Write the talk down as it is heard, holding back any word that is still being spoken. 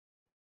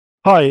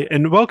Hi,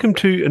 and welcome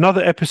to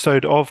another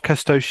episode of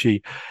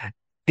Kastoshi.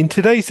 In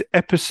today's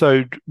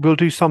episode, we'll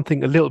do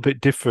something a little bit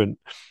different.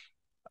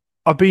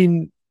 I've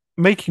been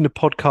making the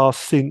podcast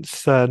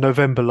since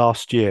November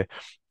last year,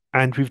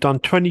 and we've done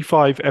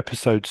 25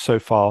 episodes so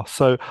far.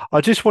 So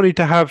I just wanted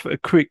to have a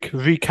quick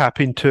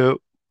recap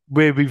into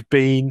where we've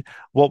been,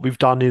 what we've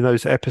done in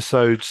those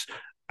episodes,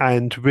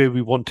 and where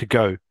we want to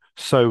go.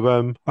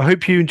 So I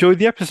hope you enjoyed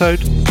the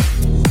episode.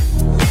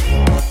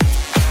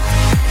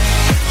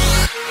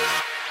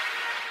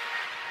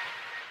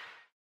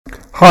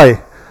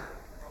 Hi,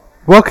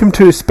 welcome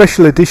to a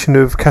special edition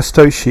of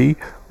Kastoshi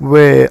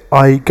where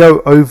I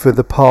go over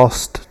the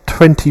past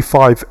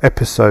 25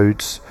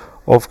 episodes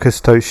of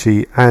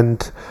Kastoshi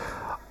and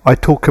I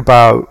talk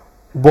about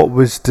what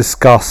was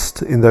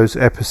discussed in those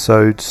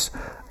episodes,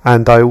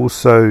 and I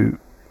also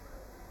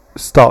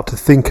start to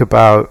think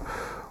about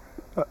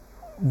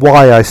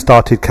why I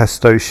started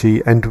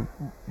Kastoshi and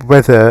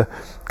whether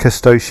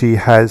Kastoshi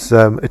has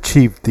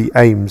achieved the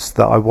aims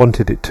that I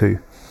wanted it to.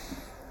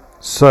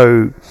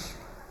 So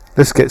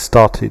let's get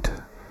started.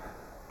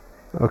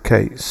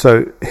 Okay,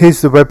 so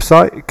here's the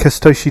website,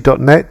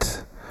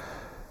 kastoshi.net.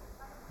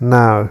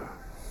 Now,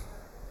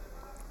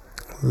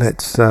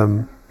 let's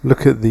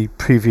look at the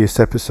previous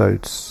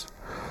episodes.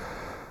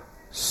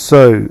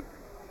 So,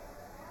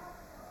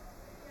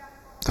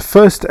 the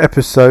first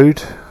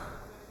episode.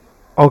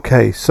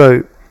 Okay,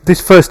 so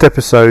this first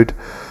episode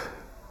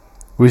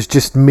was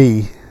just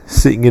me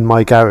sitting in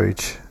my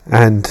garage,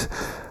 and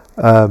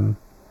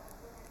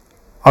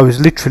I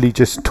was literally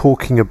just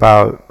talking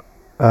about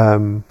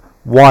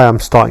why I'm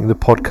starting the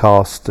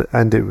podcast,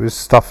 and it was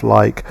stuff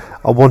like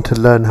I want to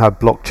learn how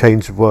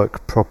blockchains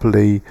work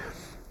properly,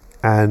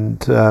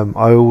 and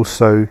I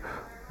also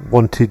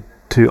wanted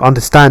to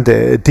understand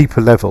it at a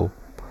deeper level,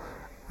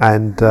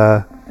 and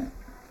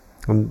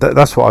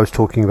that's what I was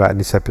talking about in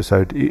this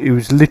episode. It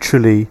was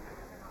literally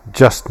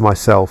just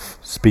myself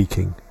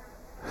speaking.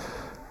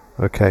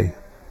 Okay,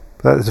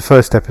 that was the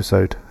first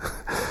episode.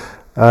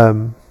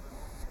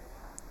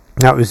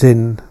 That was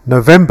in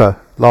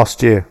November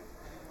last year.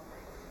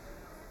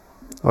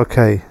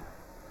 Okay.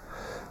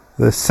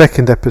 The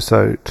second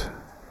episode.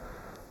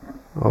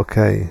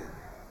 Okay.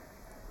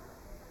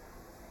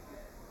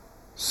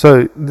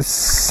 So the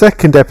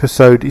second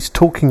episode is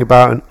talking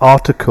about an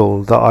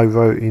article that I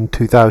wrote in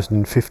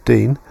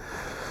 2015,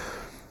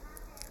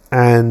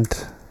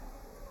 and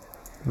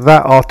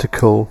that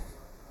article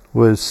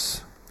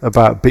was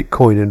about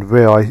Bitcoin and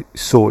where I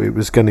saw it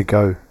was going to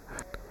go.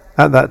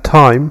 At that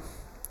time,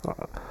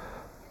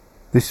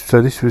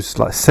 this was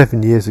like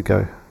 7 years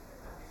ago,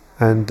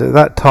 and at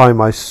that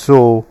time I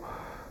saw,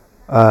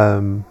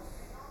 the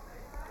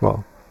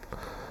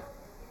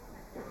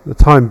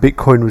time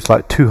Bitcoin was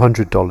like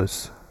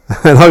 $200,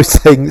 and I was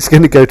saying it's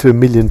going to go to $1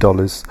 million.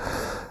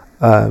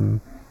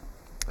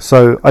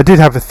 So I did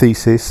have a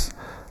thesis,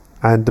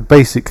 and the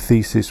basic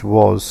thesis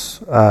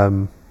was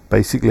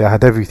basically I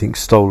had everything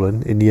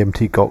stolen in the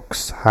Mt.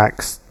 Gox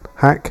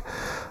hack,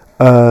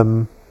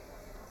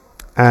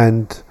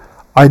 and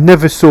I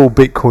never saw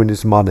Bitcoin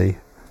as money,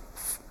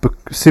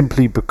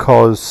 simply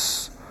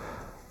because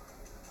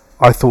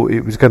I thought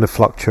it was going to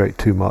fluctuate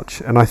too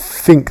much, and I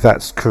think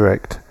that's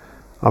correct.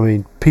 I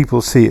mean,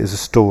 people see it as a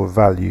store of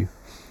value,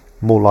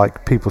 more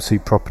like people see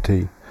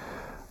property.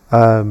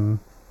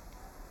 And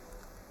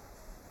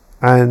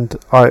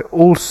I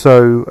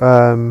also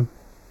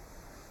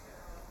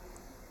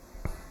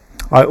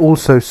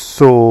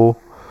saw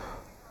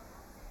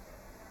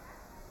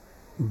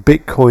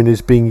Bitcoin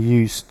is being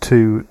used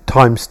to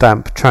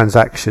timestamp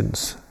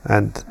transactions,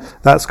 and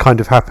that's kind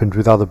of happened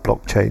with other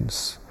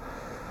blockchains.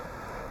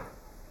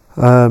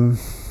 I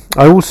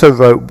also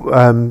wrote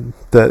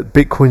that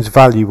Bitcoin's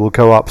value will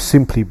go up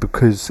simply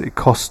because it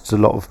costs a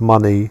lot of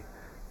money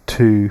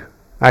to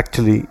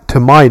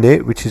mine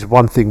it, which is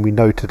one thing we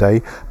know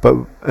today,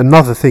 but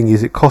another thing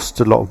is it costs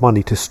a lot of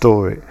money to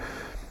store it.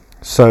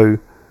 So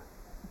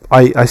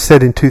I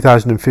said in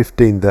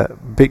 2015 that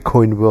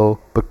Bitcoin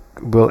will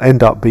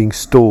end up being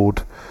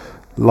stored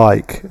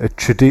like a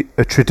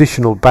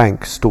traditional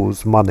bank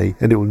stores money,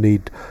 and it will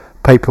need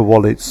paper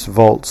wallets,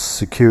 vaults,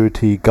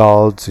 security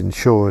guards,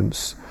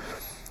 insurance,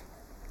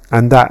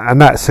 and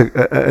that's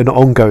an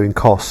ongoing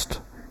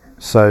cost.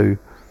 So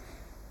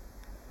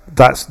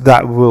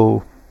that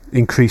will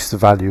increase the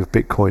value of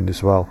Bitcoin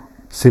as well,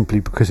 simply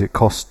because it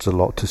costs a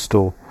lot to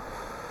store.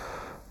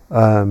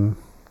 I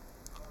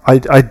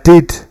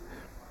did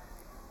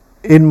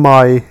in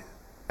my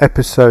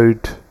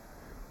episode,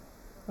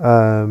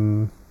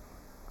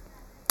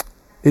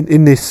 in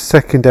this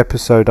second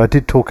episode, I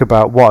did talk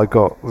about what I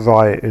got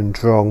right and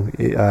wrong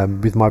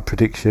with my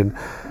prediction,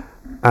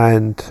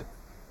 and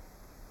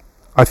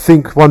I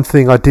think one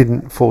thing I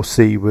didn't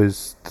foresee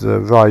was the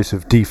rise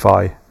of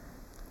DeFi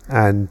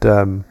and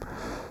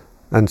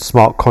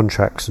smart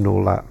contracts and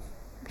all that.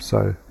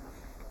 So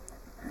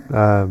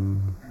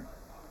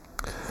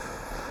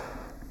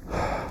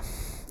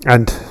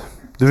and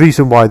the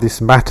reason why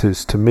this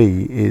matters to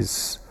me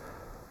is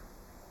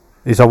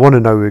is I want to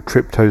know where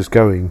crypto's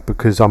going,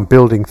 because I'm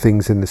building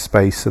things in the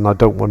space, and I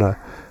don't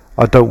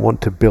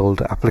want to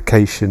build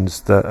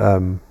applications that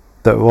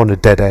that are on a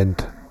dead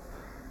end.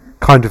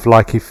 Kind of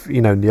like if,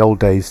 in the old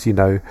days,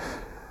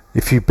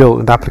 if you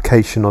built an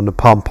application on the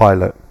Palm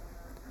Pilot.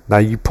 Now,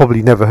 you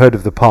probably never heard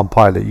of the Palm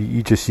Pilot,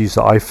 you just use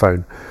the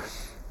iPhone.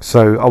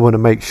 So I want to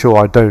make sure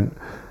I don't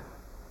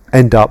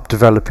end up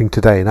developing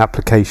today an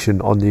application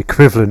on the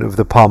equivalent of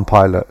the Palm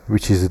Pilot,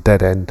 which is a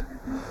dead end.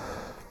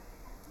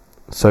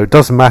 So it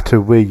doesn't matter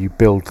where you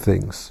build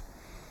things.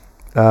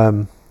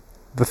 The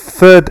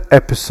third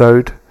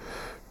episode,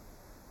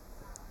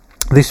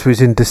 this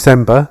was in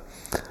December,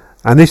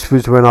 and this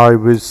was when I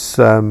was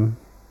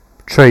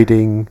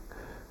trading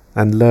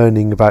and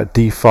learning about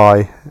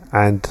DeFi,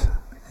 and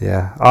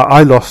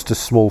I lost a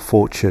small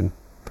fortune.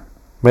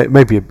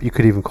 Maybe you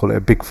could even call it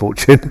a big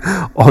fortune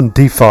on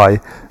DeFi,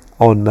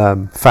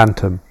 on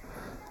Phantom.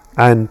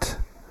 And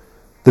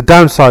the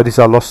downside is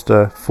I lost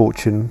a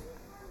fortune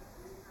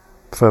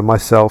for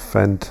myself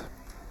and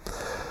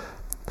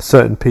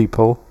certain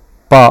people,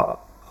 but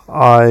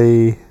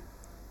I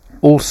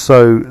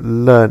also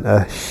learned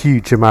a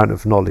huge amount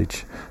of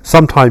knowledge.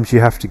 Sometimes you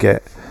have to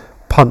get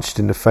punched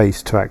in the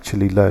face to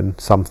actually learn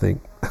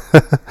something.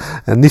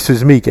 And this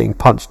was me getting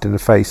punched in the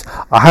face.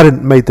 I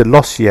hadn't made the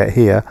loss yet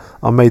here.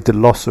 I made the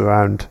loss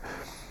around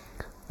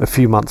a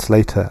few months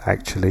later,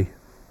 actually.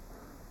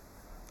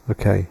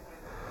 Okay.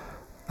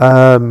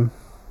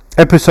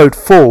 Episode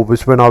 4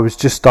 was when I was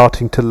just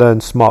starting to learn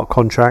smart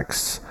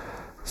contracts,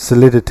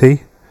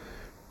 Solidity,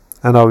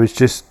 and I was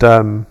just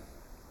what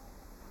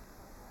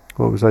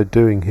was I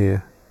doing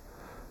here?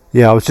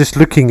 I was just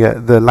looking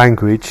at the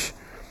language,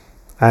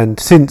 and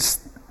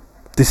since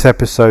this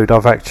episode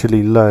I've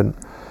actually learned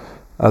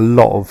a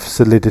lot of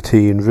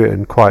Solidity and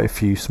written quite a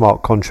few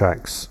smart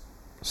contracts.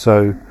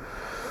 So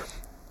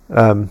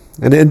and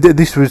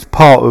this was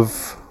part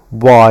of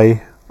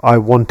why I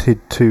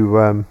wanted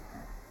to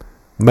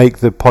make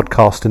the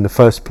podcast in the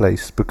first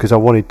place, because I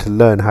wanted to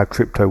learn how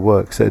crypto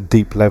works at a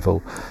deep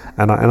level,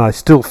 and I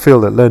still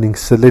feel that learning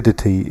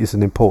Solidity is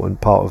an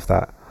important part of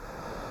that.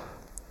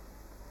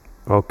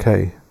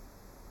 Okay.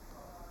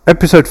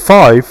 Episode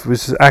 5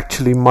 was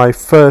actually my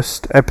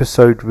first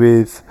episode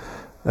with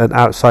an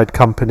outside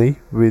company,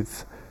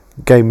 with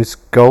Gamers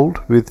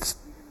Gold, with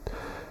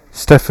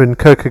Stefan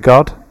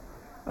Kierkegaard.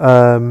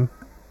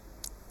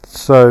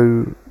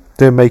 So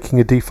they're making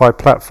a DeFi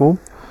platform.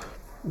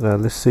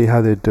 Let's see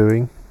how they're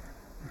doing.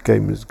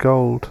 Gamers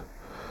Gold.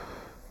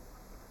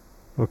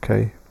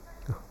 Okay.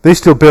 They're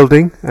still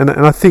building, and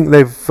I think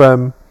they've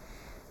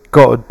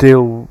got a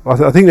deal.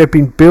 I think they've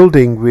been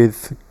building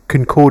with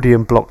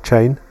Concordium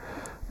blockchain,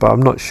 but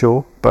I'm not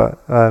sure. But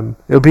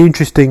it'll be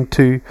interesting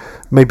to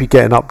maybe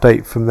get an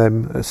update from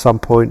them at some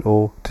point,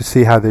 or to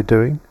see how they're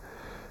doing.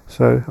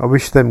 So I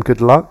wish them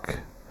good luck.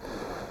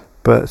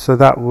 But so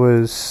that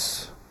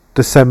was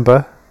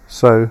December.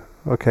 So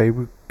okay,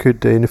 we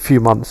could in a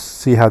few months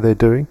see how they're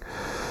doing.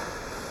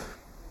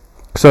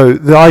 So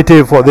the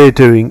idea of what they're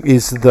doing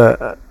is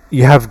that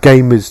you have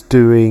gamers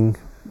doing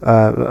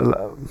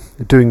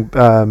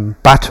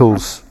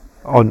battles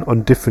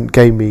on different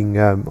gaming,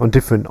 on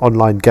different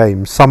online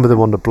games. Some of them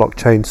on the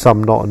blockchain,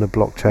 some not on the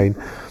blockchain.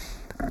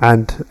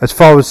 And as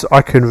far as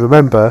I can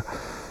remember,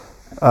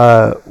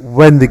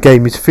 when the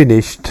game is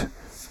finished,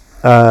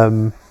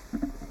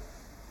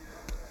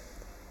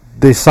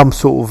 there's some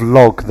sort of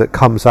log that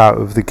comes out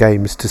of the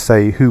games to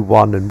say who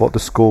won and what the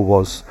score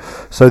was.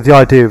 So the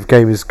idea of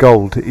Gamers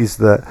Gold is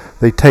that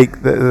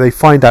they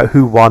find out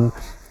who won,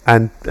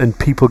 and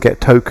people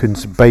get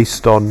tokens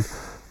based on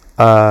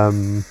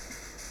who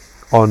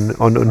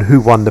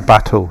won the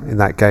battle in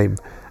that game,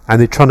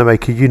 and they're trying to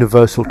make a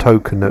universal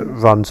token that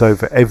runs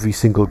over every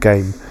single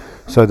game,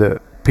 so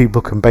that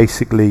people can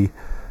basically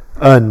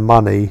earn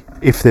money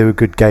if they're a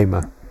good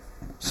gamer.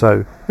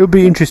 So it'll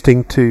be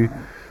interesting to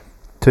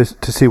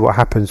see what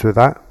happens with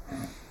that.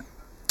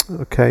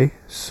 Okay,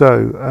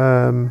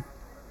 so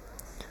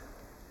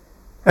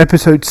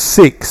episode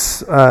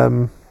 6,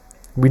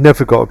 we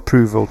never got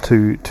approval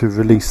to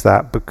release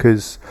that,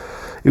 because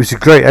it was a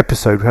great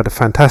episode. We had a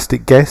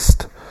fantastic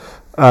guest,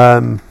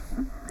 but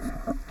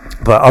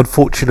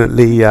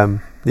unfortunately,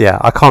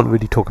 I can't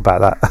really talk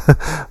about that.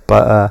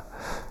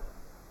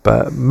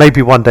 but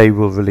maybe one day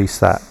we'll release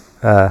that,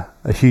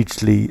 a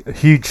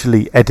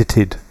hugely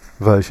edited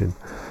version.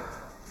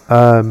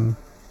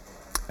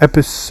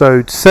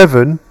 Episode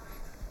 7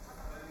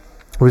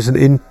 was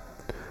an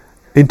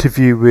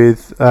interview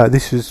with,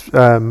 this was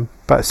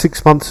about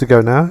 6 months ago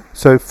now,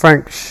 so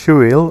Frank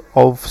Schuil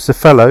of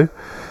Cefello.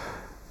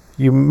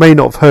 You may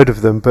not have heard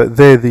of them, but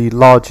they're the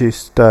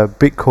largest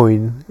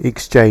Bitcoin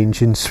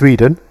exchange in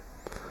Sweden,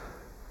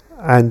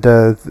 and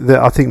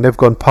I think they've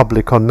gone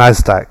public on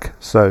Nasdaq.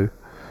 So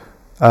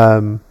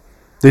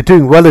they're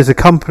doing well as a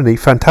company,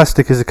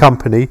 fantastic as a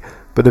company,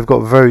 but they've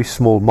got a very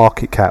small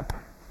market cap.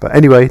 But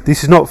anyway,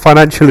 this is not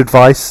financial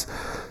advice,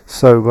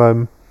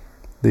 so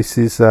this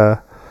is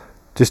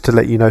just to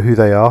let you know who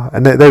they are.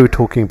 And they were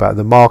talking about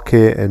the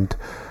market and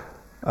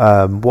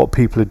what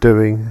people are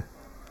doing.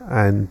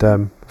 and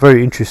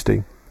very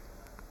interesting.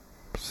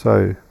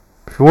 So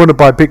if you want to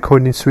buy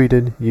Bitcoin in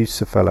Sweden, use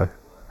Safello.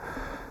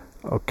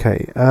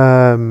 Okay,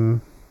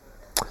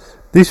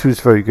 this was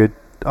very good.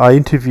 I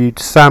interviewed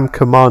Sam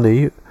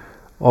Kamani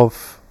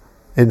of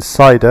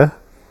Insider,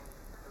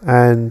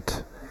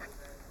 and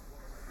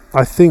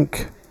I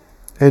think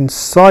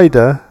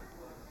Insider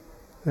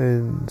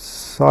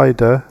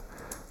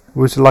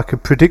was like a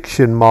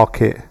prediction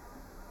market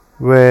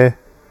where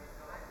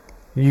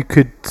you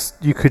could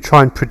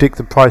try and predict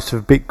the price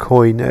of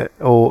Bitcoin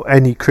or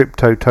any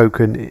crypto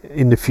token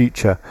in the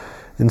future,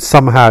 and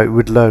somehow it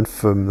would learn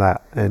from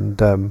that. And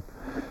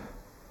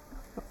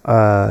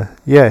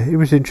it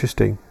was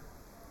interesting.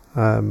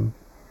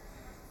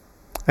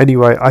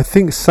 Anyway, I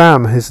think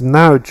Sam has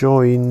now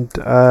joined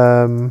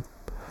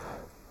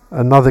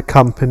another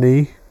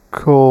company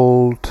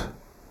called,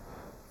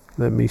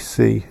 let me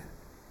see,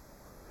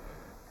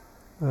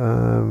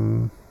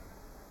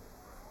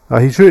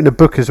 he's written a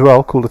book as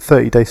well called A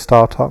 30-Day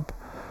Startup.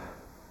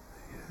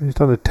 He's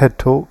done a TED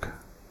Talk.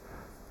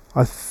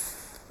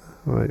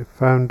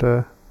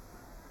 Founder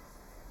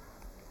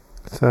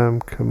Sam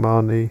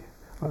Kamani.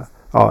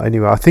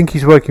 Anyway, I think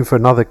he's working for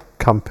another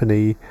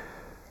company.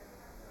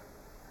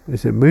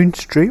 Is it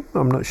Moonstream?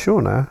 I'm not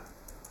sure now.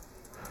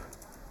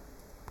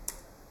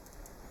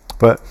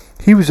 But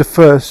he was the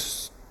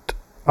first,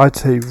 I'd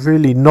say,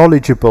 really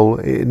knowledgeable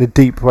in a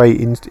deep way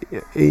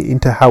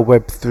into how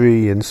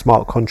Web3 and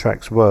smart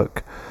contracts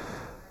work.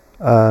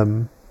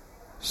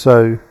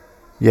 So,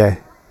 yeah,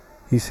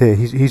 he's here.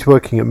 He's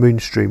working at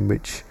Moonstream,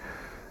 which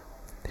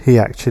he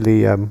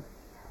actually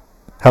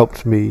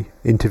helped me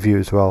interview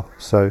as well.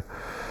 So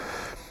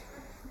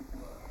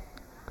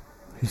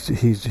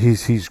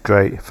he's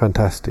great,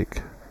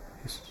 fantastic.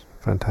 He's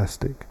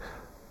fantastic.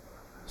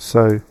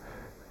 So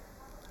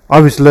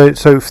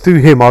so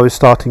through him, I was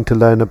starting to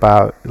learn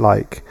about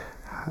like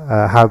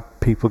how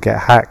people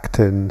get hacked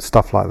and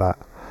stuff like that.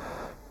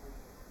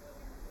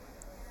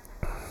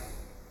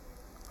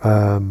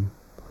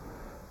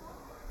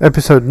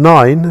 Episode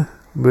 9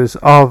 was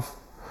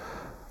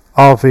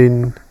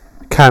Arvin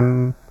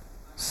Kamshay,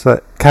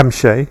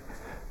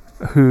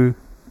 who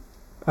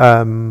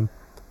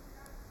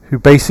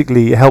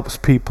basically helps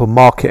people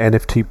market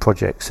NFT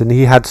projects, and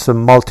he had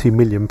some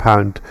multi-million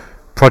pound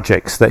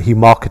projects that he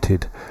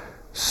marketed.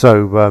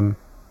 So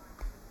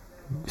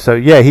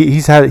yeah, he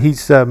got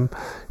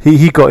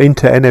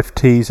into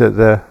NFTs at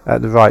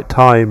the right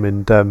time,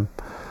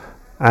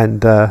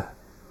 and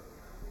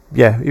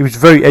yeah, it was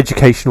very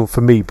educational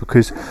for me,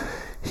 because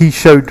he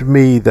showed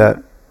me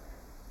that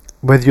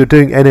whether you're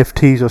doing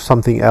NFTs or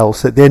something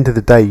else, at the end of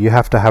the day, you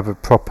have to have a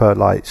proper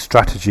like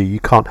strategy. You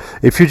can't,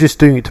 if you're just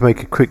doing it to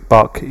make a quick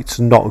buck, it's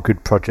not a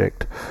good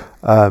project.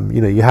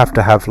 You have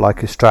to have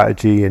like a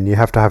strategy, and you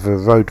have to have a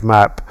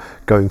roadmap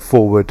going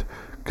forward,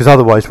 because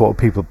otherwise, what are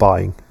people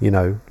buying?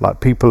 Like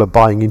people are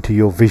buying into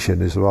your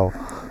vision as well.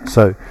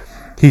 So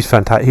he's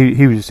fantastic.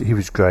 He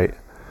was great.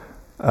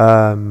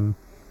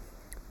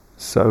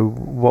 So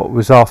what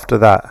was after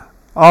that?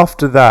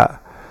 After that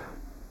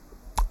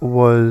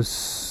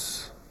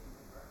was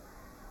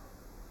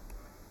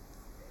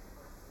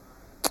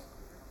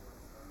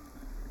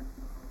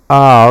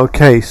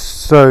okay.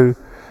 So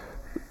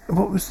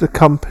what was the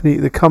company?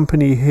 The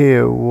company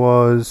here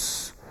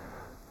was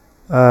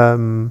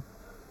I'm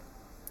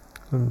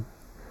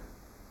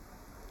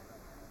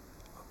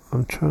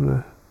trying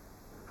to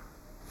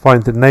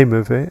find the name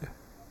of it.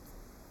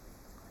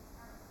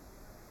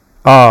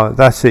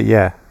 That's it,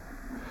 yeah.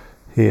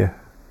 Here,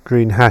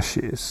 Green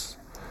Hashes.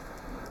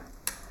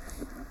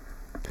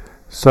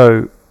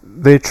 So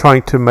they're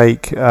trying to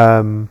make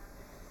a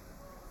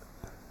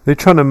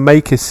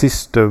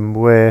system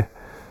where,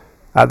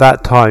 at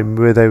that time,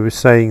 where they were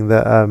saying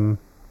that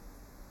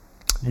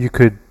you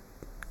could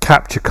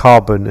capture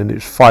carbon, and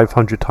it's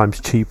 500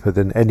 times cheaper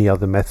than any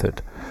other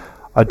method.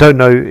 I don't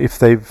know if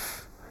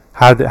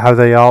how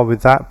they are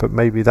with that, but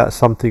maybe that's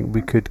something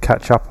we could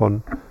catch up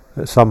on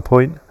at some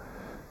point.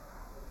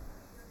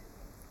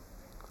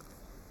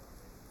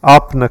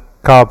 Apna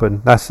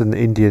carbon, that's an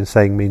Indian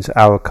saying, means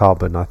our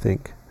carbon, I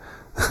think.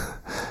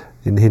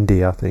 In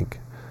Hindi, I think.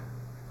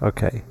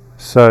 Okay,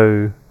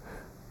 so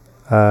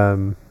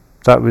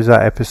that was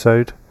that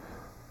episode.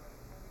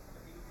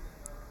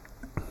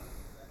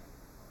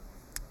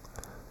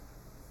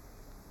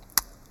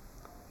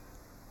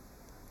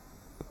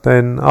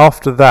 Then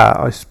after that,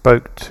 I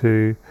spoke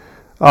to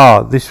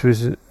this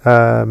was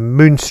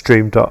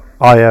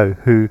Moonstream.io,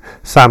 who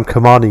Sam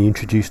Kamani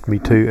introduced me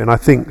to, and I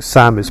think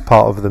Sam is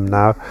part of them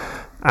now.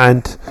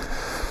 And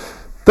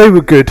they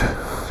were good,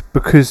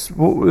 because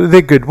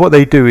they're good. What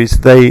they do is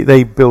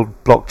they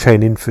build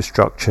blockchain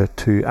infrastructure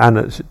to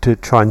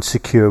try and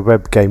secure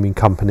web gaming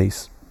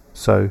companies.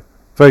 So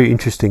very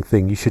interesting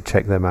thing. You should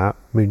check them out.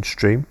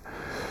 Moonstream.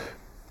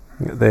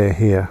 They're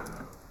here.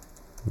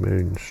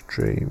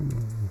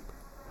 Moonstream.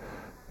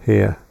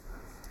 Here.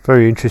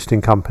 Very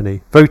interesting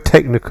company. Very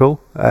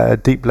technical,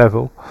 deep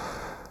level.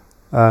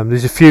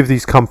 There's a few of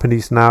these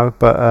companies now,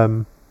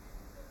 but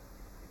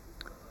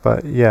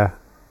yeah,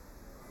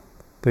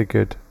 they're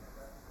good.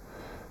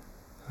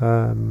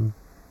 um,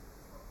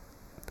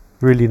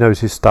 really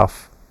knows his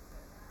stuff,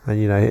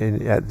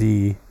 and at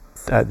the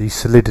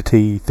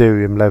Solidity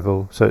Ethereum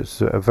level, so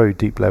it's a very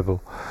deep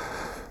level.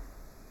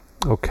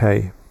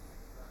 Okay.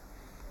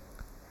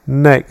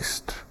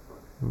 Next,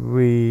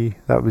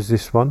 that was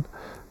this one.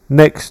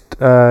 Next,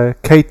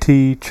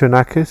 Katie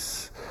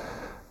Chonakis.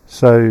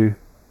 So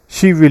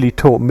she really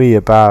taught me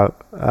about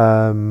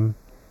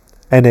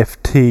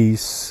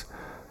NFTs.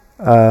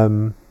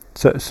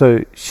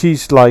 So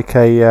she's like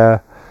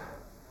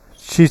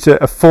she's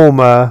a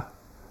former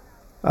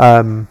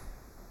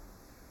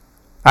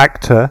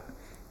actor,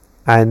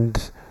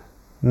 and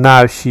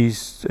now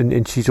she's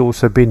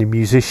also been a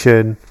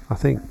musician, I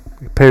think,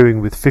 appearing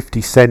with 50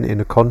 Cent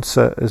in a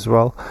concert as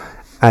well,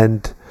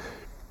 and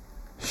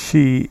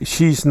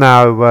she's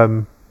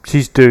now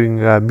she's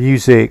doing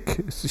music.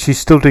 She's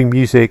still doing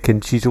music,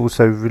 and she's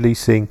also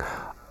releasing.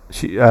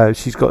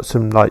 She's got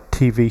some like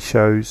TV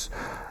shows,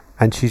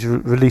 and she's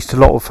released a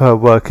lot of her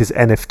work as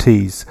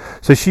NFTs.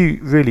 So she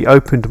really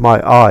opened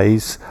my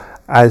eyes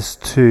as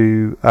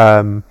to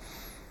the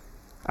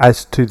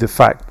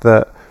fact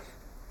that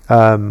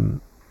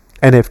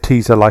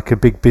NFTs are like a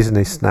big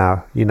business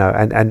now,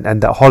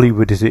 and that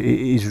Hollywood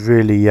is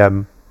really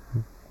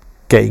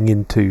getting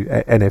into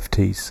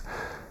NFTs.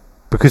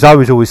 Because I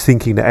was always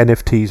thinking that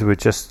NFTs were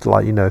just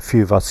like a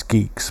few of us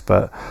geeks,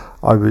 but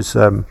I was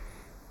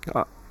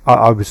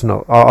I was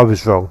not. I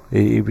was wrong.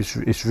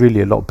 It's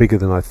really a lot bigger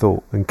than I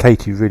thought, and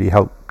Katie really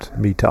helped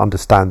me to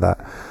understand that.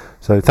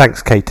 So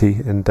thanks,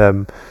 Katie,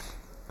 and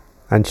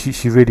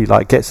she really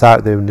like gets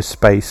out there in this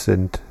space,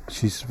 and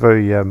she's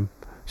very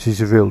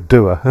she's a real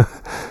doer.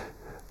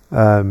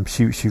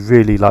 She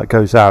really like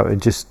goes out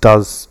and just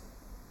does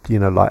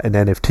like an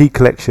NFT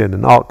collection,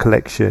 an art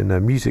collection, a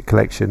music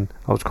collection.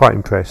 I was quite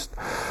impressed.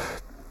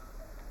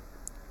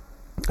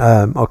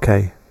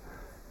 Okay.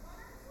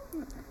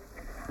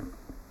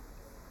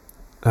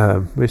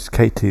 Where's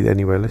Katie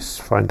anyway? Let's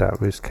find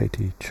out. Where's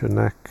Katie?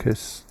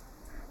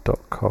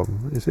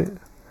 Chonakis.com, is it?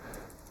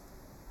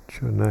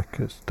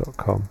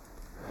 Chonakis.com.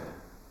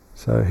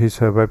 So here's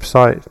her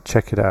website.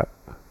 Check it out.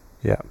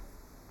 Yeah.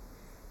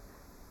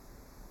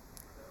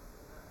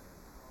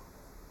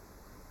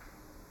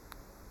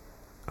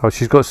 Oh,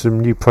 she's got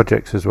some new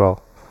projects as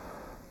well.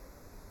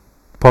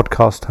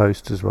 Podcast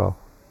host as well.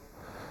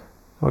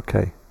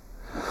 Okay.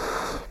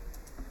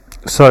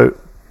 So,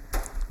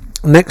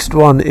 next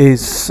one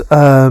is...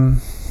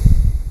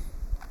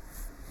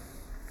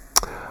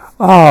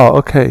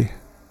 okay.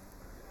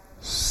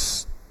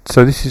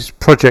 So this is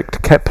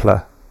Project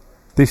Kepler.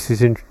 This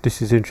is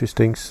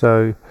interesting.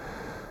 So,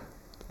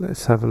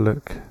 let's have a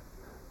look.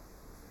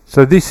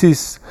 So this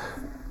is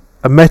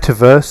a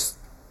metaverse,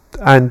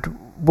 and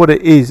what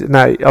it is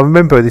now, I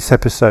remember this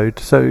episode.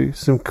 So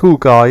some cool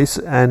guys,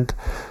 and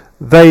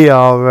they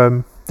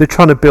are they're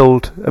trying to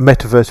build a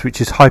metaverse which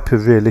is hyper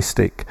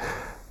realistic,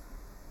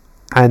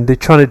 and they're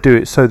trying to do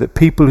it so that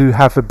people who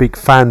have a big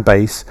fan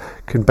base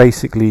can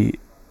basically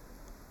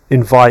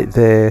invite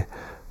their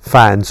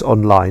fans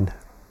online.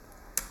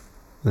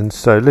 And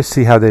so let's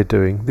see how they're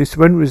doing.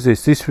 When was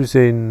this? This was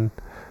in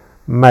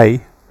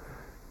May,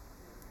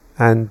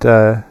 and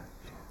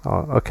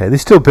okay, they're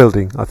still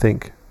building, I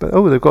think. But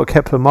they've got a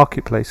Kepler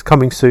Marketplace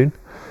coming soon.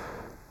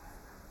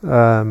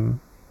 I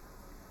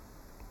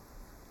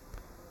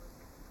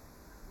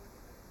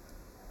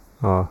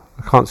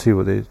can't see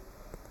what it is.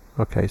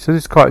 Okay, so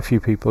there's quite a few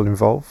people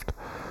involved.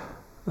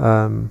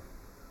 Yeah,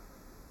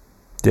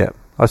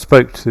 I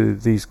spoke to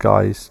these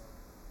guys,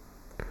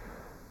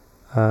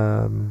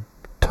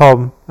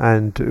 Tom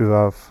and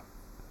Urav.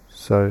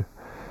 So,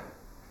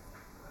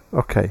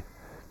 okay.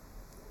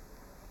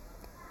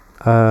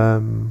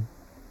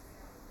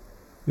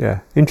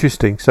 Yeah,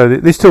 interesting. So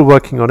they're still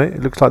working on it.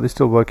 It looks like they're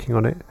still working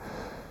on it.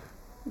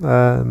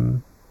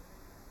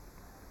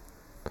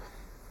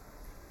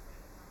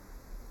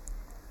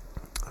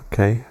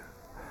 Okay.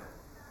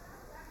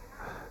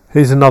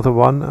 Here's another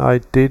one I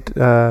did.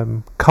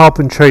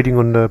 Carbon trading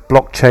on the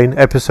blockchain,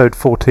 episode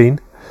 14.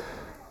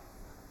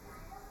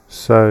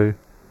 So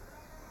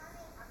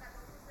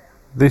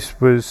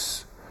this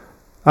was...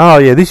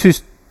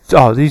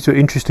 these are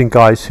interesting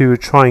guys who are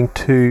trying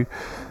to...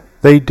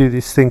 They do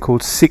this thing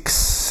called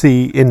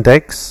 6C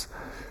Index,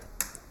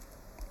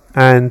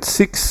 and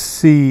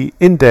 6C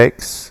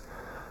Index,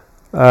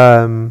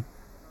 they're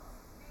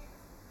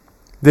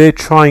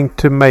trying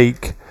to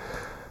make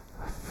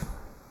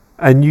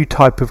a new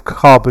type of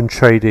carbon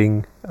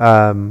trading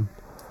token,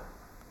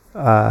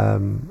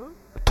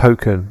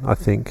 I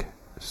think.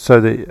 So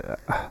that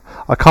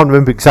I can't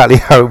remember exactly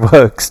how it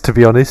works, to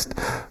be honest,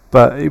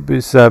 but it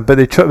was. But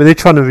they're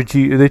trying to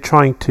reduce. They're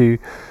trying to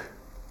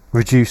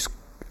reduce.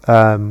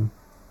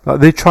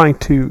 They're trying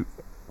to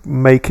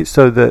make it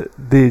so that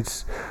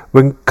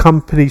when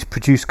companies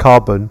produce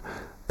carbon,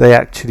 they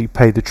actually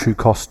pay the true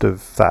cost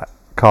of that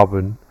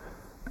carbon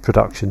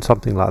production,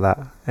 something like that.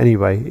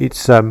 Anyway, it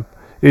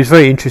was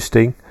very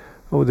interesting.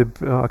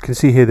 I can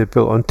see here they're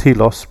built on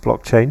Telos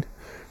blockchain,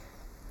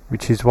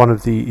 which is one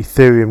of the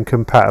Ethereum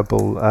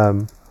compatible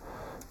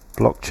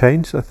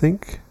blockchains, I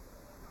think.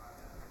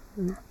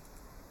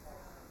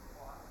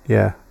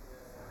 Yeah.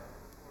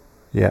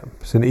 Yeah.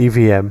 It's an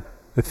EVM,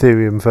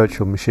 Ethereum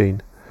Virtual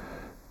Machine.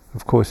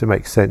 Of course, it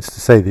makes sense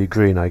to say the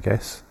green, I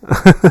guess,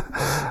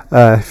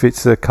 if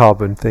it's a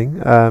carbon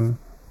thing.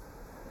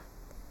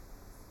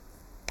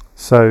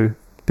 So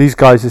these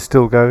guys are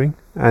still going,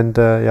 and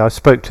I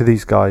spoke to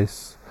these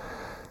guys.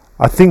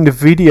 I think the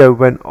video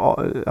went.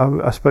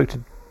 I spoke to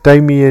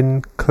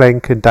Damien,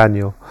 Clenk, and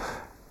Daniel,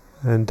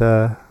 and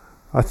I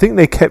think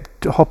they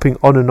kept hopping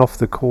on and off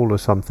the call or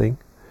something.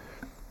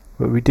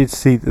 But we did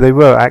see that they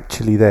were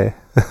actually there.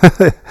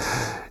 It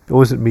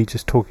wasn't me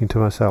just talking to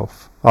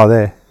myself. Oh,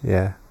 there,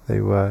 yeah. They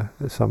were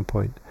at some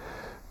point,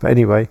 but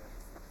anyway,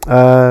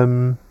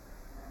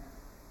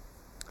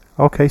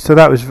 okay. So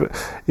that was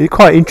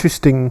quite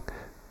interesting.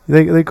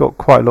 They got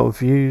quite a lot of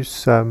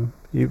views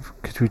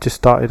because we just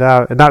started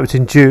out, and that was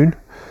in June.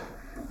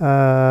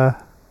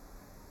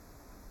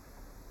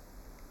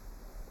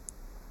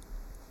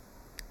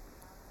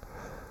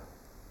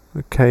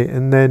 Okay,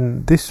 and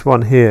then this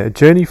one here, a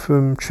journey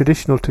from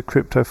traditional to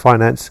crypto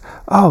finance.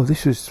 Oh,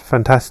 this was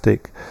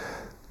fantastic.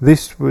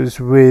 This was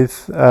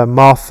with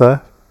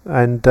Martha.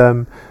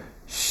 And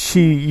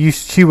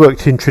she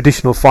worked in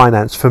traditional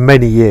finance for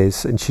many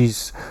years, and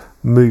she's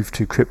moved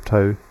to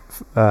crypto,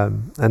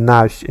 and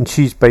now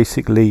she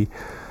basically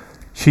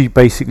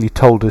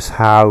told us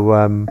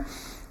how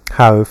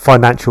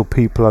financial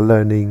people are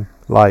learning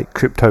like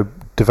crypto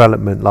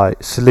development,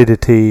 like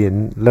Solidity,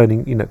 and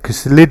learning, because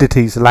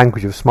Solidity is the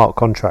language of smart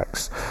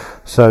contracts.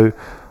 So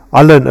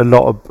I learned a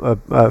lot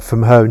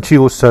from her, and she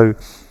also,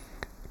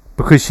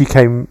 because she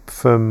came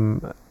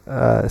from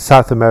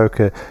South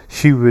America,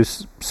 she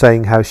was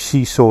saying how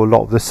she saw a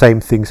lot of the same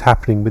things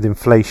happening with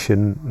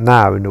inflation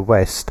now in the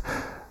West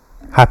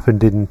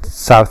happened in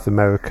South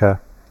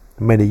America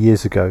many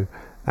years ago,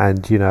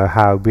 and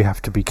how we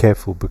have to be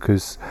careful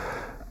because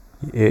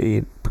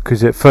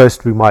at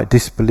first we might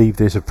disbelieve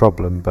there's a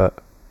problem,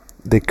 but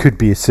there could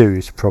be a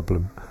serious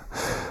problem.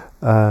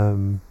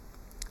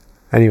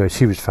 Anyway,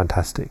 she was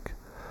fantastic.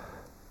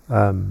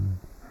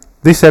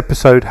 This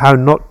episode, How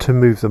Not to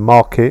Move the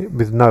Market,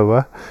 with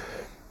Noah,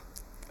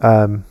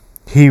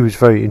 he was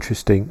very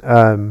interesting.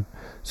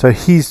 So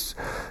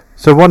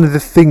one of the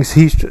things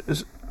he's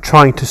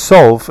trying to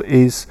solve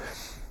is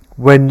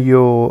when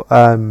you're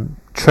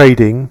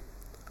trading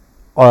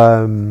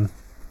on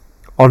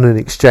an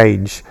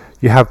exchange,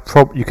 you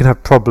can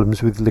have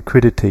problems with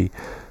liquidity,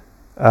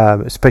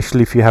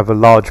 especially if you have a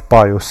large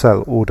buy or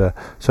sell order.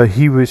 So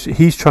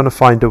he's trying to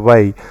find a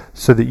way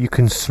so that you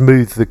can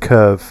smooth the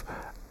curve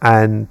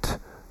and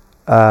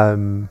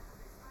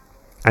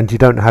you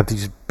don't have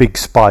these big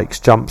spikes,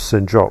 jumps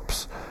and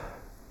drops.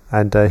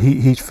 And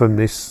he's from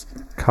this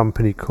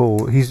company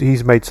called,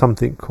 he's made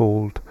something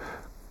called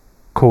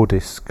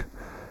Cordisk.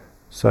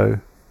 So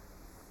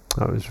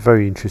that was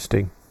very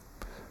interesting.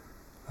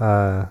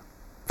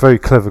 Very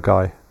clever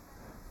guy,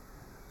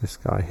 this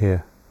guy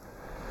here.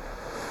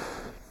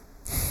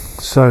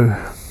 So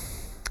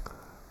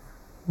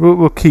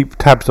we'll keep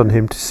tabs on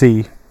him to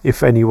see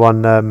if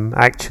anyone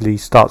actually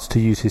starts to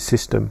use his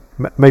system.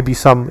 Maybe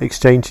some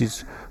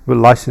exchanges will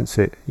license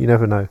it. You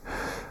never know.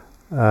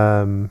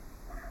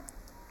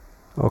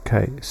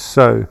 Okay,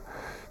 so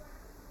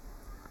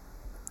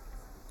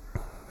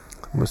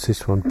what's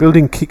this one?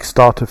 Building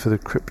Kickstarter for the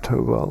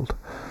crypto world.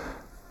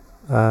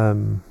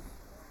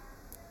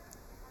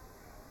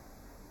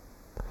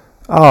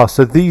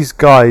 So these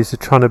guys are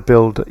trying to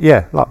build,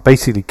 like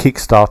basically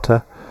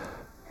Kickstarter,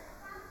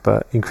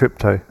 but in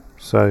crypto.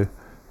 So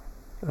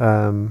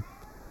it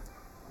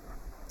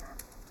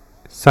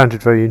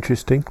sounded very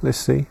interesting. Let's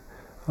see.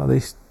 Are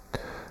they?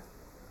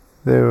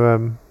 They're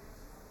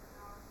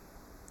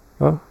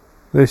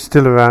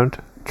still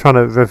around, trying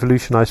to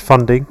revolutionise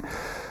funding.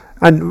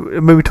 And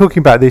when we're talking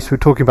about this, we're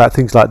talking about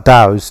things like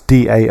DAOs,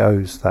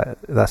 DAOs,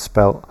 that's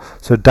spelt.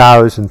 So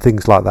DAOs and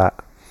things like that.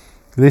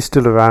 They're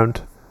still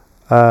around.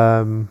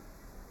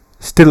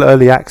 Still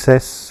early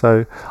access.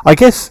 So I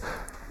guess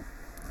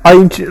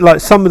like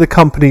some of the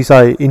companies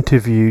I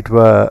interviewed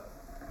were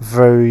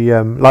very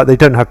like they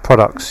don't have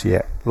products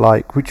yet.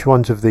 Like which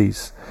ones of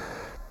these?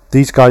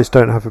 These guys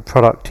don't have a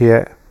product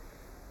yet.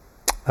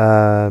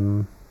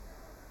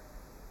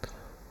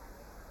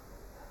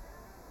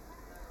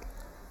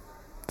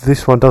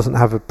 This one doesn't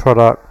have a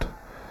product.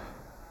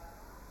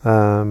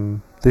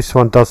 This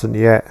one doesn't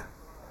yet.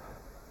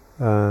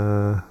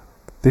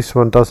 This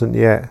one doesn't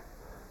yet.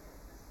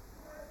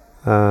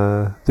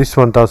 This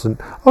one doesn't.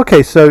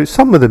 Okay, so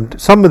some of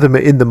them are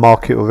in the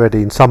market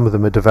already, and some of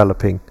them are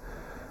developing.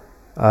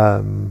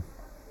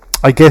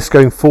 I guess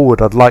going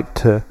forward, I'd like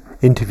to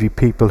interview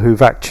people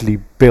who've actually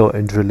built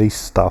and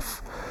released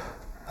stuff,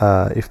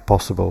 if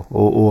possible,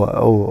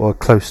 or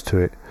close to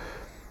it.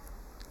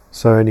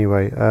 So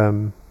anyway,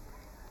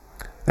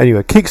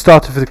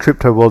 Kickstarter for the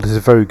crypto world is a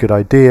very good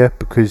idea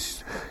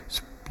because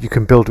you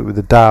can build it with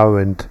a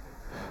DAO, and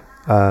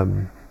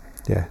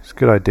it's a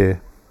good idea.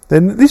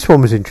 Then this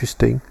one was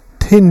interesting.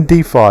 Tin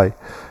DeFi,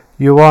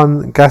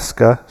 Johan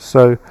Gaska.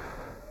 So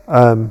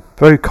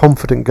very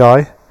confident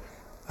guy,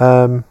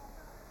 and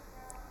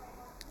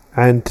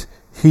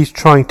he's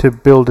trying to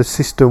build a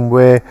system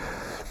where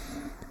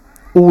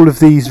all of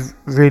these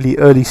really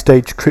early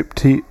stage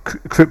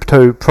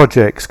crypto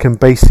projects can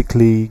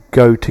basically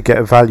go to get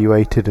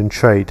evaluated and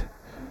trade.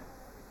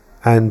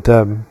 And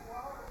I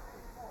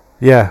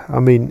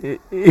mean,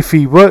 if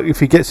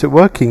he gets it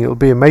working, it'll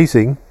be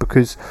amazing,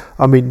 because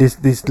I mean,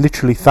 there's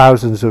literally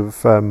thousands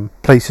of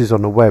places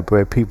on the web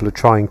where people are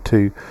trying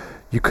to,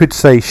 you could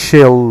say,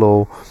 shill,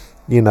 or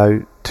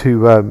to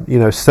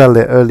sell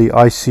their early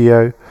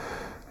ICO.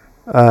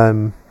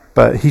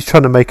 But he's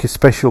trying to make a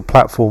special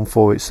platform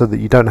for it so that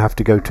you don't have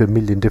to go to a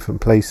million different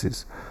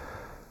places.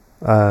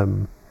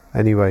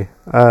 Anyway,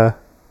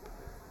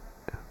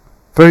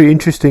 very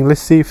interesting. Let's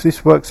see if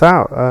this works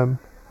out. I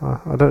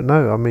don't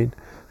know. I mean,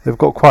 they've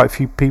got quite a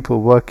few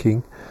people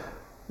working,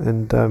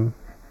 and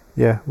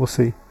we'll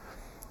see.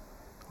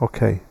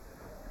 Okay.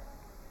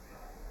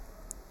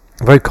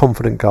 Very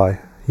confident guy.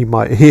 He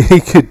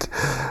could.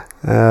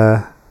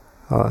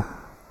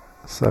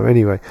 So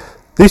anyway,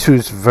 this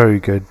was very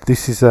good.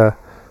 This is a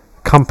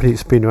company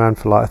that's been around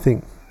for, like, I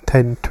think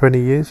 10-20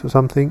 years or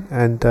something,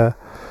 and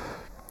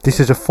this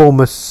is a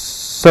former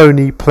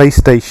Sony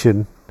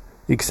PlayStation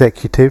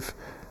executive,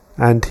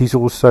 and he's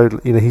also,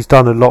 he's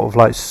done a lot of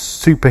like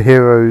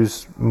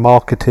superheroes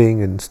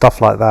marketing and stuff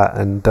like that,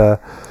 and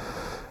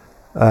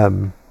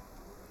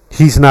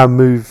he's now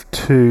moved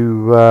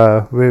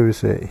to where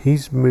is it?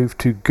 He's moved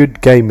to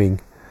Good Gaming,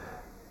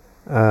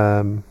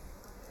 and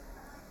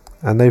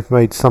they've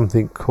made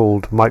something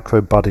called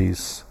Micro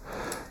Buddies.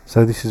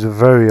 So this is a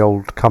very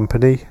old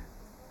company,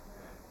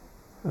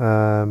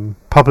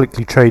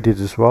 publicly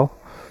traded as well.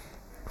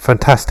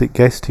 Fantastic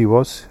guest he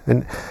was,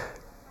 and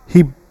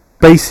he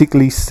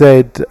basically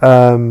said,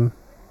 when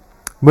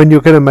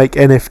you're going to make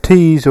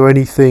NFTs or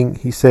anything,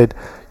 he said,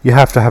 you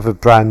have to have a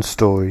brand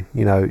story.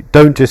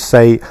 Don't just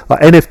say,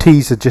 like,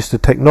 NFTs are just a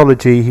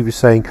technology. He was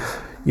saying,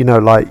 you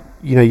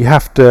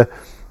have to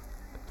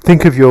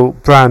think of your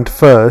brand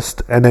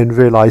first, and then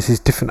realize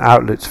there's different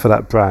outlets for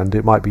that brand.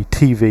 It might be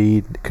TV,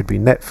 it could be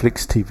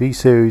Netflix TV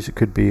series, it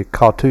could be a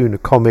cartoon, a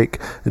comic,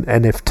 an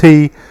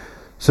NFT.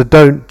 So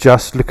don't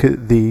just look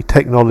at the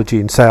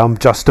technology and say, I'm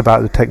just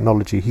about the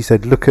technology. He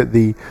said, look at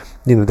the,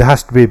 there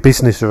has to be a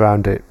business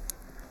around it,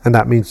 and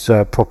that means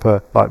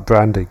proper, like,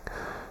 branding.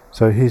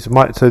 So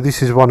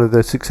this is one of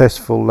the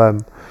successful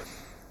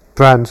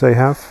brands they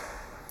have.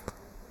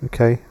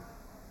 Okay.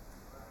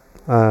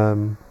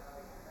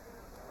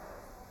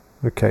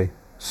 Okay,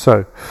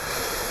 so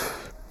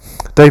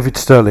David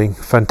Sterling,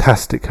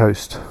 fantastic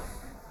host,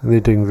 and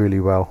they're doing really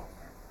well.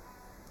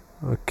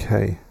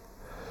 Okay.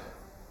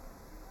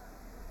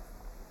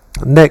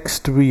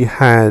 Next we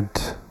had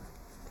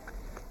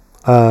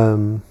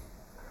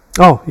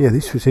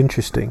this was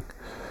interesting.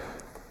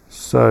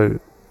 So,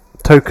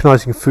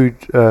 tokenizing food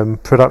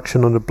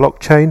production on the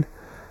blockchain.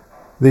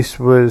 This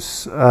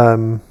was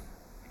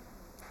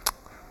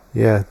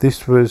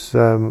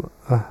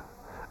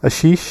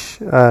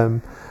Ashish,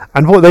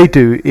 and what they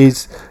do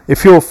is,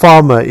 if you're a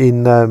farmer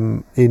in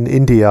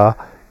India,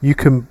 you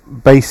can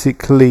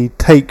basically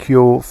take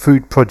your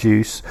food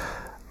produce,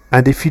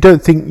 and if you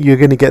don't think you're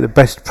going to get the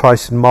best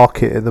price in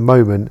market at the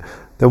moment,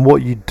 then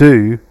what you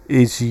do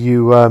is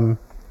you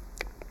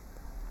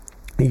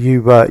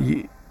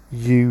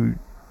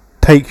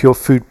take your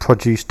food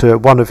produce to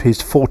one of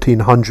his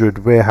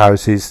 1,400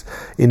 warehouses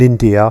in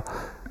India,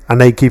 and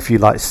they give you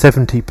like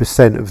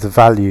 70% of the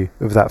value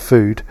of that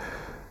food.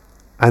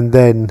 And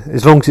then,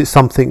 as long as it's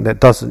something that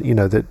doesn't,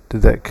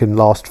 that can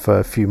last for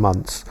a few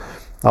months,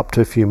 up to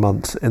a few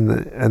months, and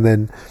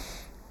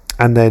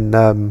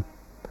then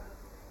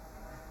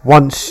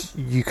once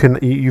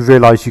you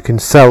realise you can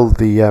sell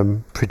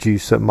the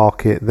produce at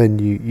market, then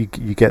you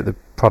get the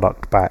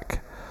product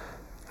back,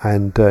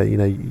 and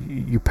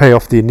you pay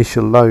off the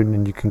initial loan,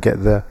 and you can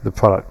get the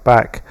product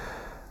back,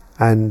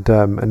 and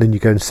then you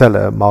go and sell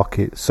it at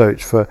market. So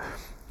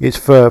it's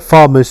for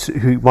farmers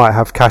who might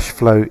have cash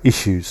flow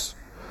issues.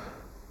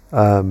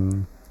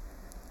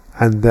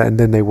 And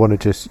then they want to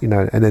just,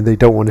 and then they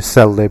don't want to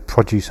sell their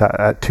produce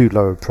at too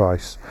low a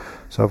price.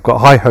 So I've got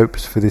high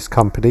hopes for this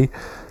company.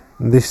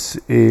 And this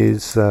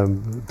is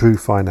Brew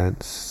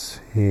Finance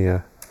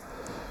here.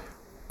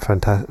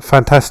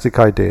 Fantastic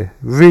idea.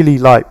 Really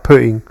like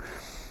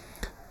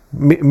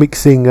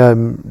mixing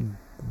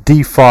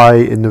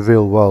DeFi in the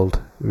real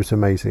world. It was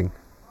amazing.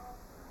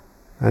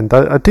 And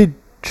I did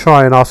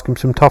try and ask him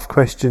some tough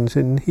questions,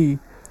 and he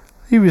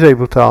was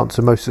able to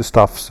answer most of the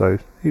stuff, so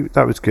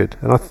that was good,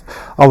 and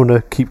I want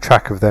to keep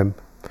track of them.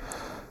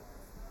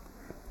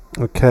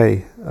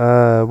 Okay,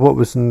 what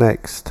was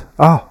next?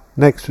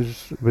 Next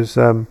was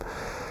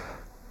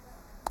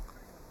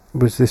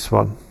this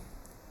one,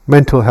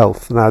 mental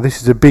health. Now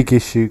this is a big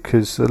issue,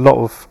 because a lot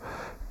of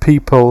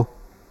people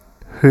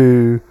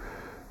who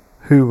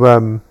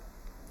in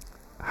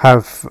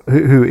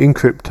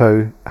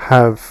crypto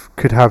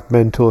could have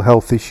mental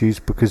health issues,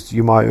 because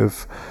you might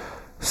have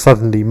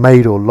suddenly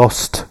made or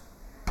lost,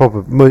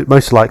 probably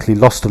most likely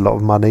lost a lot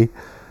of money.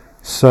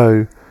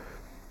 So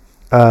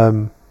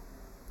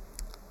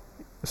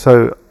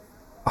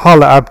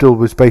Hala Abdul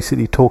was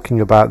basically talking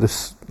about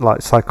this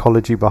like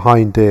psychology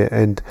behind it,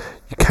 and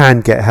you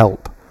can get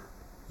help,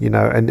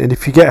 and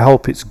if you get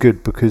help, it's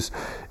good, because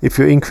if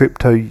you're in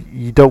crypto,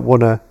 you don't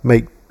want to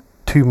make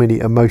too many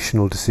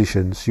emotional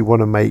decisions. You want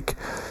to make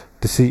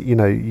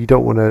you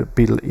don't want to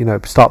be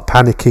start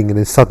panicking and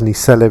then suddenly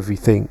sell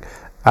everything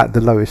at the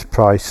lowest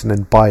price and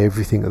then buy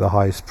everything at the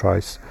highest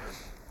price.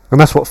 And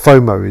that's what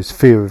FOMO is,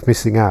 fear of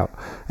missing out.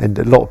 And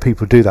a lot of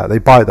people do that. They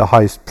buy at the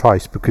highest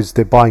price because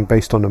they're buying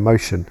based on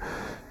emotion,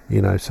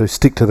 so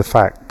stick to the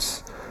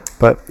facts.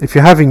 But if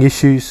you're having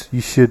issues,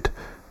 you should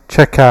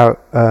check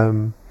out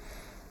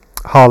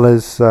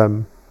Hala's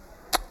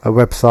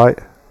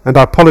website. And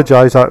I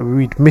apologise,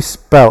 we'd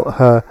misspelt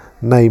her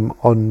name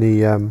on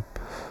the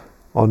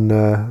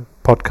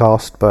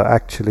podcast, but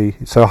actually,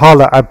 so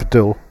Hala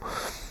Abdul,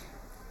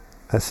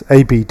 that's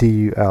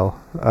Abdul,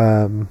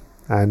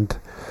 and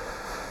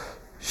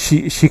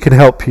she can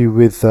help you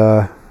with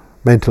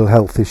mental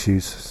health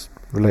issues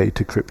related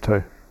to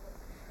crypto.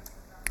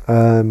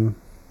 Then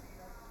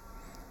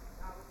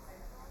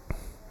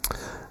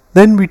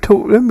I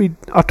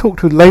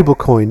talked with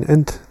Labelcoin,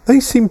 and they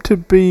seem to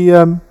be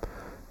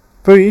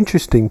very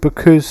interesting,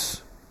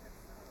 because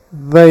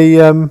they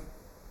where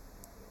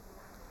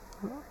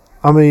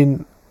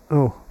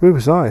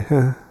was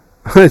I?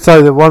 It's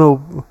either one,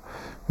 or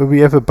were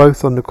we ever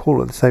both on the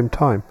call at the same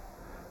time?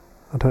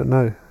 I don't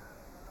know.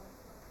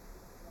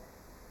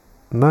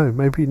 No,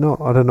 maybe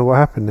not. I don't know what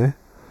happened there.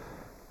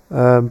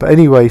 But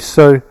anyway,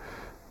 so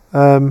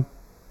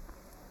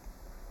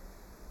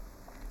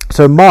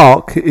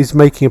Mark is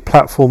making a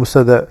platform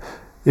so that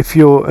if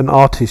you're an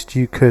artist,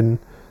 you can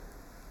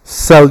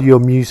sell your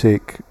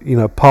music,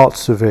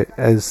 parts of it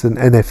as an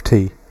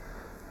NFT.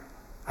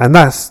 And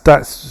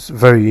that's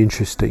very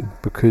interesting,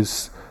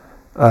 because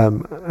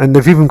and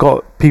they've even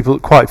got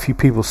quite a few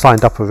people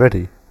signed up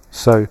already.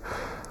 So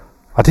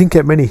I didn't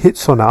get many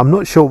hits on that. I'm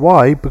not sure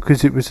why,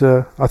 because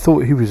I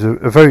thought he was a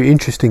very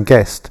interesting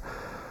guest.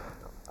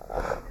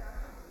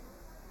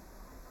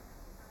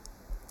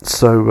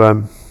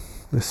 So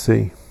let's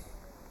see.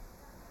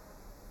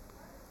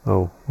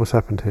 Oh, what's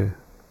happened here?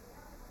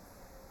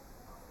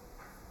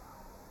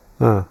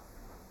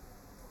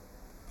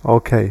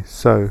 Okay,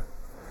 so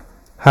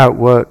how it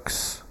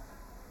works.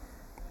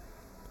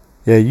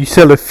 Yeah, you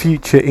sell a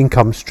future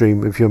income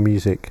stream of your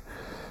music.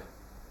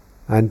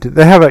 And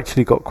they have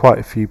actually got quite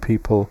a few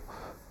people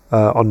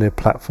on their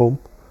platform.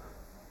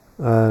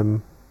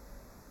 And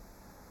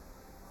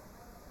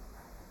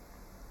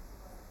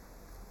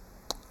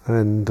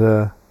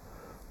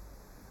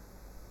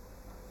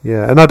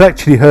I'd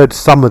actually heard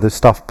some of the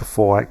stuff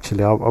before,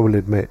 actually, I will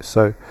admit.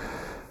 So,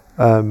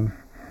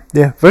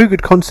 very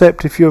good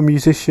concept if you're a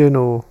musician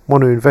or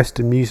want to invest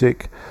in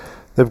music.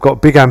 They've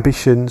got big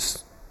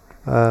ambitions.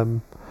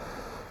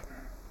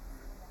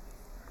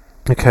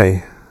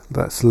 Okay,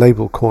 that's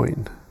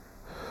Labelcoin.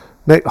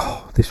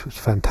 This was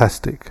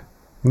fantastic.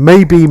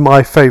 Maybe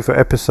my favourite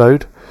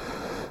episode.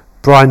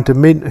 Brian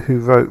DeMint, who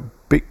wrote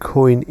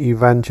Bitcoin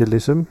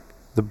Evangelism,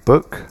 the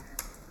book.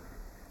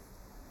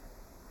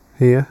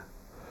 Here.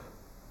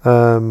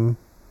 And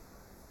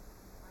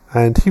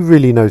he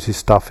really knows his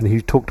stuff, and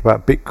he talked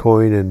about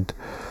Bitcoin and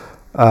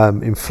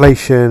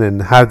inflation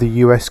and how the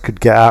US could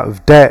get out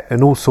of debt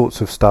and all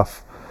sorts of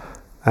stuff.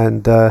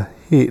 And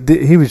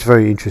he was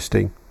very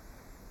interesting.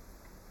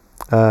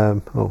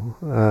 So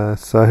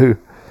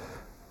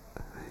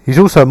he's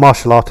also a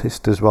martial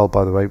artist as well,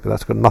 by the way, but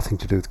that's got nothing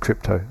to do with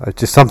crypto. It's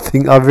just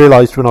something I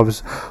realised when I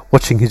was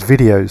watching his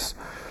videos.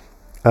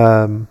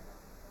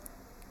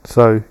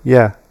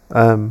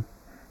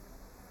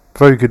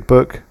 Very good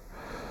book.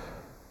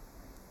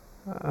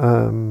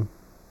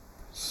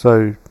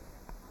 So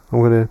I'm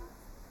going to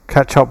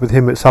catch up with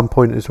him at some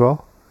point as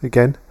well,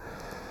 again.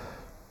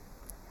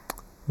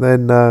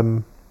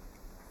 Then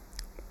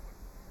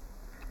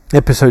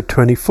episode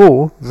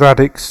 24,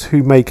 Radix,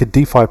 who make a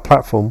DeFi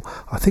platform.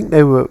 I think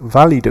they were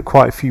valued at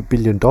quite a few $1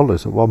 billion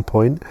at one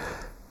point.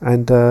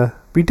 And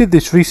we did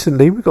this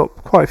recently. We got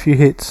quite a few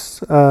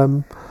hits.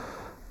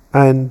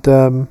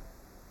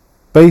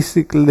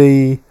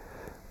 Basically,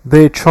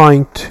 they're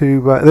trying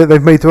to...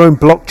 they've made their own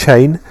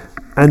blockchain,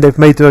 and they've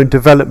made their own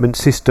development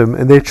system,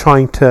 and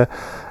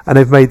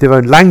they've made their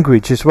own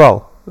language as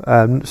well.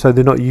 So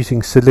they're not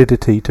using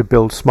Solidity to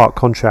build smart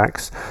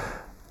contracts.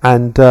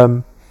 And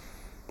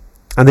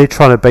they're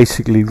trying to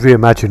basically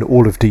reimagine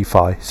all of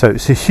DeFi. So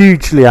it's a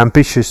hugely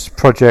ambitious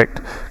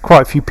project.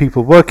 Quite a few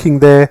people working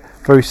there,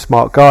 very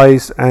smart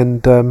guys,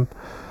 and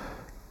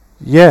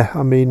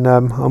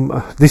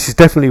this is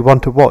definitely one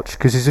to watch,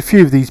 because there's a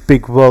few of these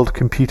big world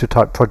computer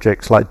type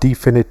projects like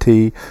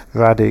Dfinity,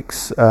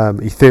 Radix,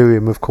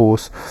 Ethereum, of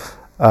course,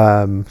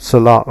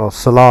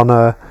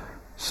 Solana.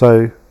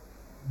 So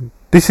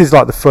this is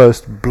like the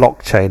first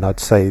blockchain, I'd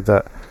say,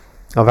 that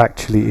I've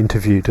actually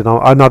interviewed, and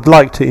I'd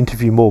like to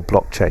interview more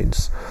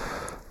blockchains.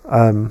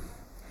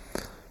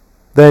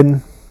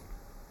 Then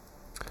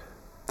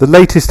the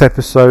latest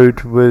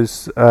episode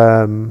was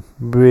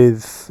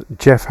with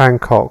Jeff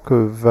Hancock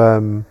of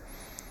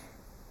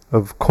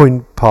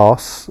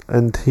CoinPass,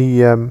 and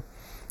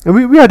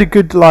and we had a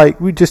good,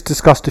 we just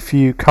discussed a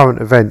few current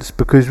events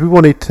because we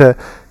wanted to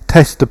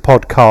test the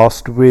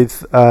podcast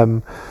with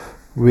a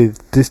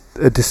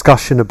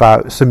discussion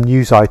about some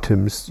news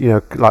items,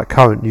 like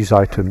current news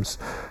items.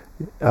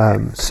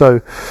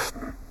 So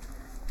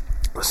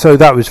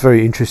that was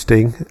very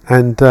interesting,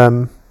 and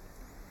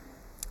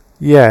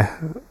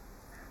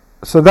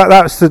so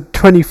that's the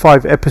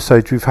 25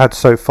 episodes we've had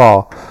so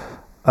far.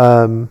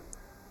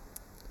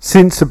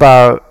 Since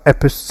about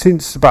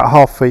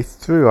halfway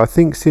through, I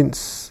think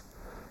is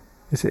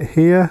it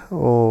here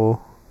or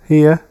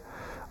here?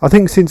 I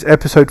think since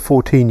episode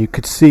 14, you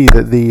could see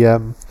that the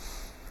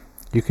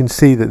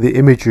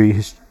imagery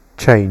has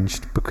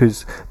changed,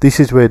 because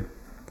this is where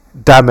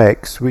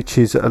Damex, which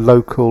is a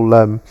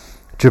local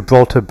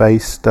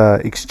Gibraltar-based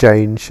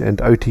exchange and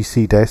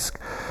OTC desk,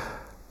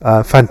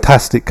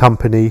 fantastic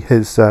company,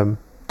 has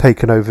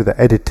taken over the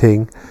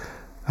editing,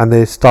 and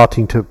they're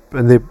starting to,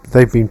 and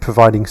they've been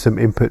providing some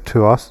input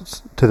to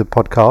us, to the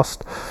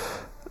podcast.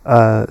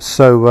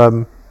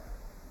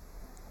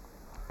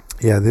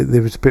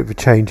 There was a bit of a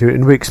change,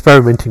 and we're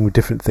experimenting with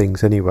different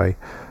things anyway,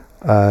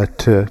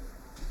 to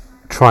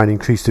try and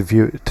increase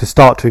to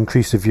start to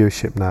increase the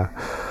viewership now.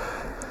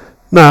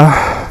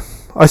 Now,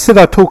 I said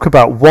I'd talk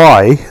about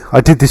why I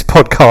did this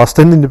podcast,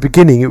 and in the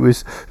beginning it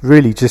was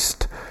really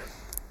just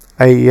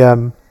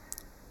a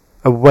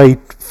way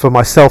for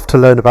myself to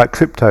learn about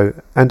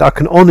crypto, and I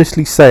can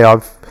honestly say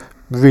I've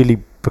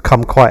really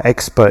become quite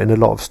expert in a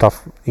lot of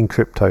stuff in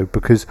crypto,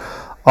 because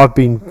I've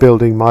been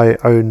building my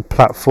own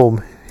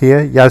platform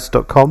here,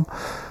 Yaz.com,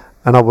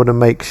 and I want to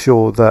make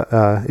sure that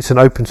it's an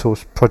open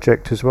source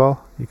project as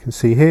well. You can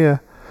see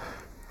here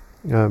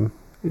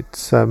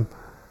it's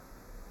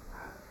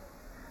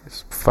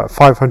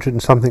 500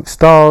 and something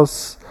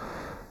stars,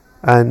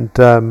 and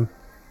I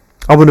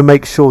want to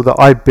make sure that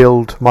I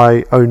build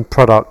my own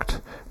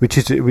product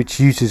which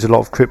uses a lot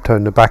of crypto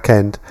in the back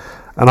end,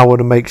 and I want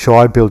to make sure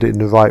I build it in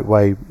the right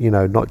way,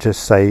 not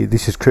just say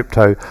this is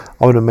crypto.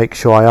 I want to make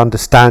sure I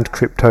understand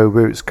crypto,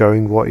 where it's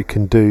going, what it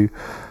can do,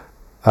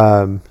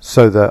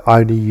 so that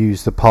I only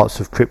use the parts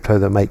of crypto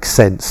that make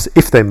sense,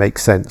 if they make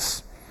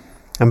sense.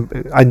 And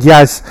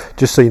Yaz,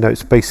 just so you know,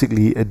 it's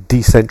basically a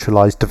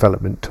decentralized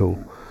development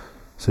tool.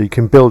 So you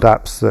can build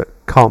apps that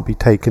can't be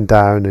taken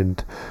down,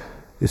 and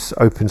it's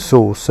open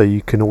source, so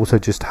you can also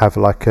just have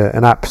like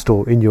an app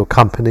store in your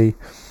company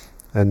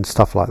and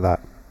stuff like that.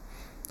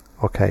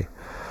 Okay,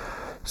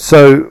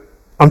 so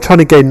I'm trying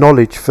to gain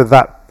knowledge for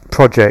that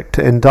project,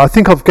 and I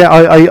think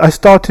I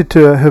started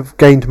to have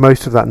gained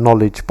most of that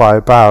knowledge by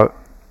about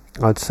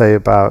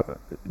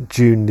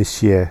June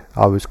this year.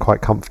 I was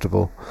quite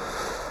comfortable.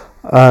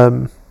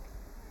 But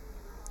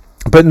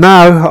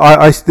now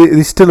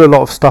there's still a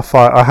lot of stuff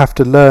I have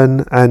to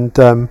learn, and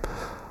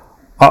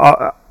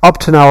up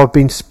to now I've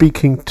been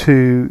speaking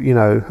to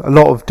a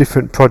lot of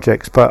different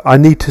projects, but I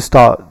need to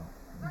start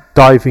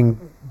diving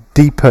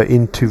deeper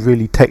into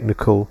really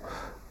technical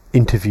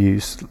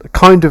interviews,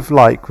 kind of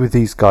like with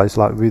these guys,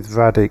 like with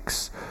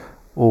Radix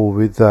or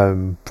with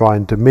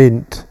Brian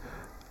DeMint,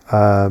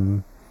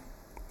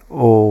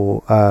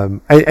 or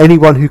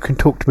anyone who can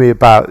talk to me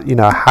about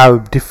how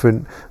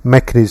different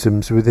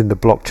mechanisms within the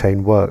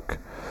blockchain work,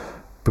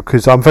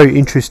 because I'm very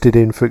interested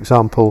in, for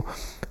example,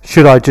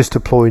 should I just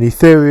deploy an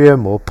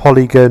Ethereum or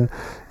Polygon?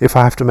 If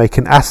I have to make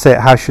an asset,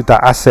 how should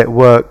that asset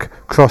work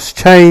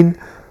cross-chain,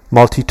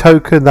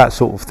 multi-token, that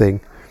sort of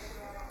thing.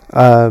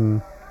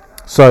 So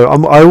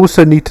I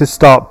also need to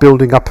start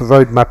building up a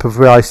roadmap of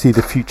where I see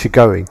the future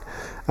going,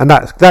 and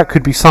that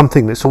could be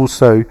something that's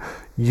also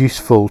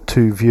useful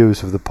to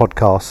viewers of the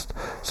podcast.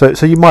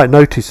 So you might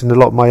notice in a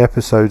lot of my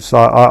episodes,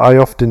 I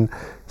often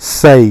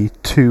say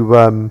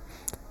to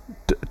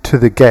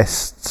the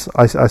guests,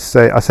 I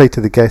say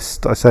to the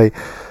guest,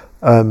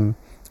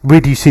 where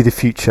do you see the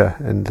future?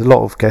 And a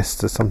lot of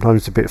guests are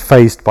sometimes a bit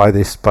phased by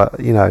this, but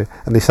and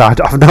they say I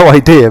have no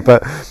idea,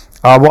 but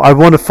I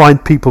want to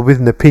find people with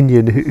an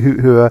opinion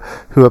who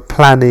are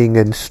planning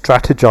and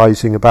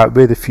strategizing about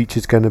where the future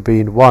is going to be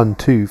in 1,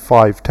 2,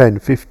 5, 10,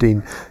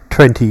 15,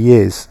 20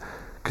 years.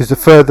 Because the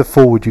further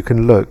forward you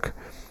can look,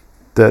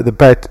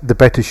 the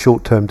better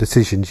short-term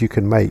decisions you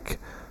can make.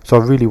 So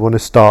I really want to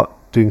start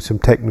doing some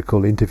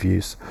technical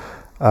interviews.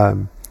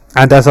 And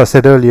as I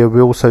said earlier,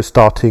 we're also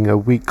starting a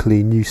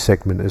weekly news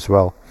segment as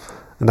well,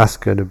 and that's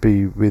going to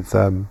be with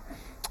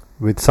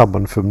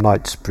someone from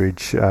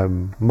Knightsbridge,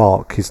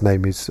 Mark. His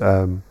name is.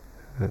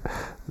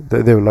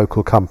 They're a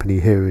local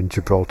company here in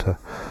Gibraltar.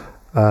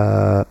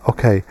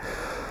 Okay.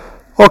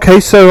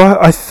 So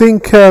I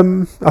think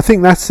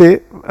that's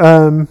it.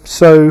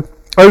 So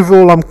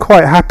overall, I'm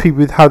quite happy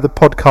with how the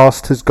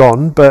podcast has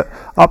gone, but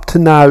up to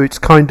now, it's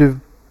kind of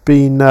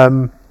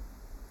been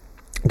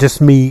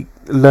just me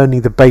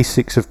learning the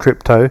basics of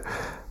crypto.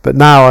 But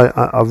now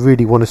I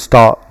really want to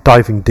start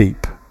diving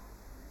deep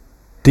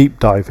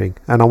diving,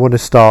 and I want to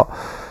start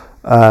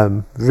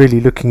really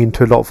looking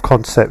into a lot of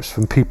concepts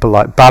from people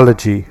like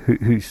Balaji,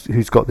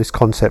 who's got this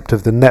concept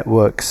of the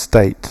network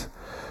state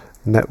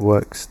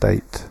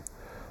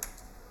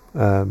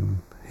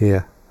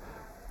here,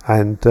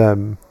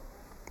 and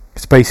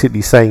it's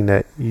basically saying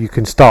that you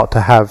can start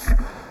to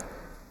have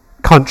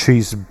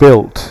countries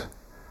built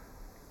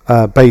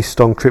based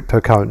on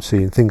cryptocurrency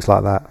and things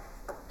like that.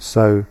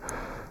 So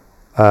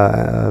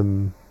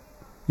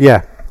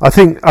yeah, I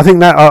think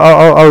that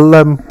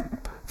I'll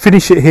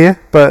finish it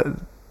here.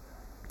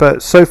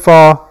 But so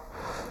far,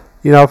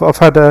 you know, I've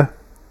got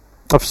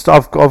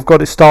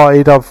it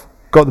started. I've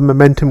got the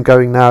momentum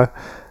going now,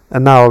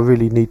 and now I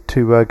really need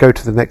to go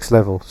to the next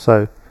level.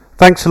 So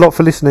thanks a lot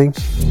for listening.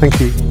 Thank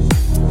you.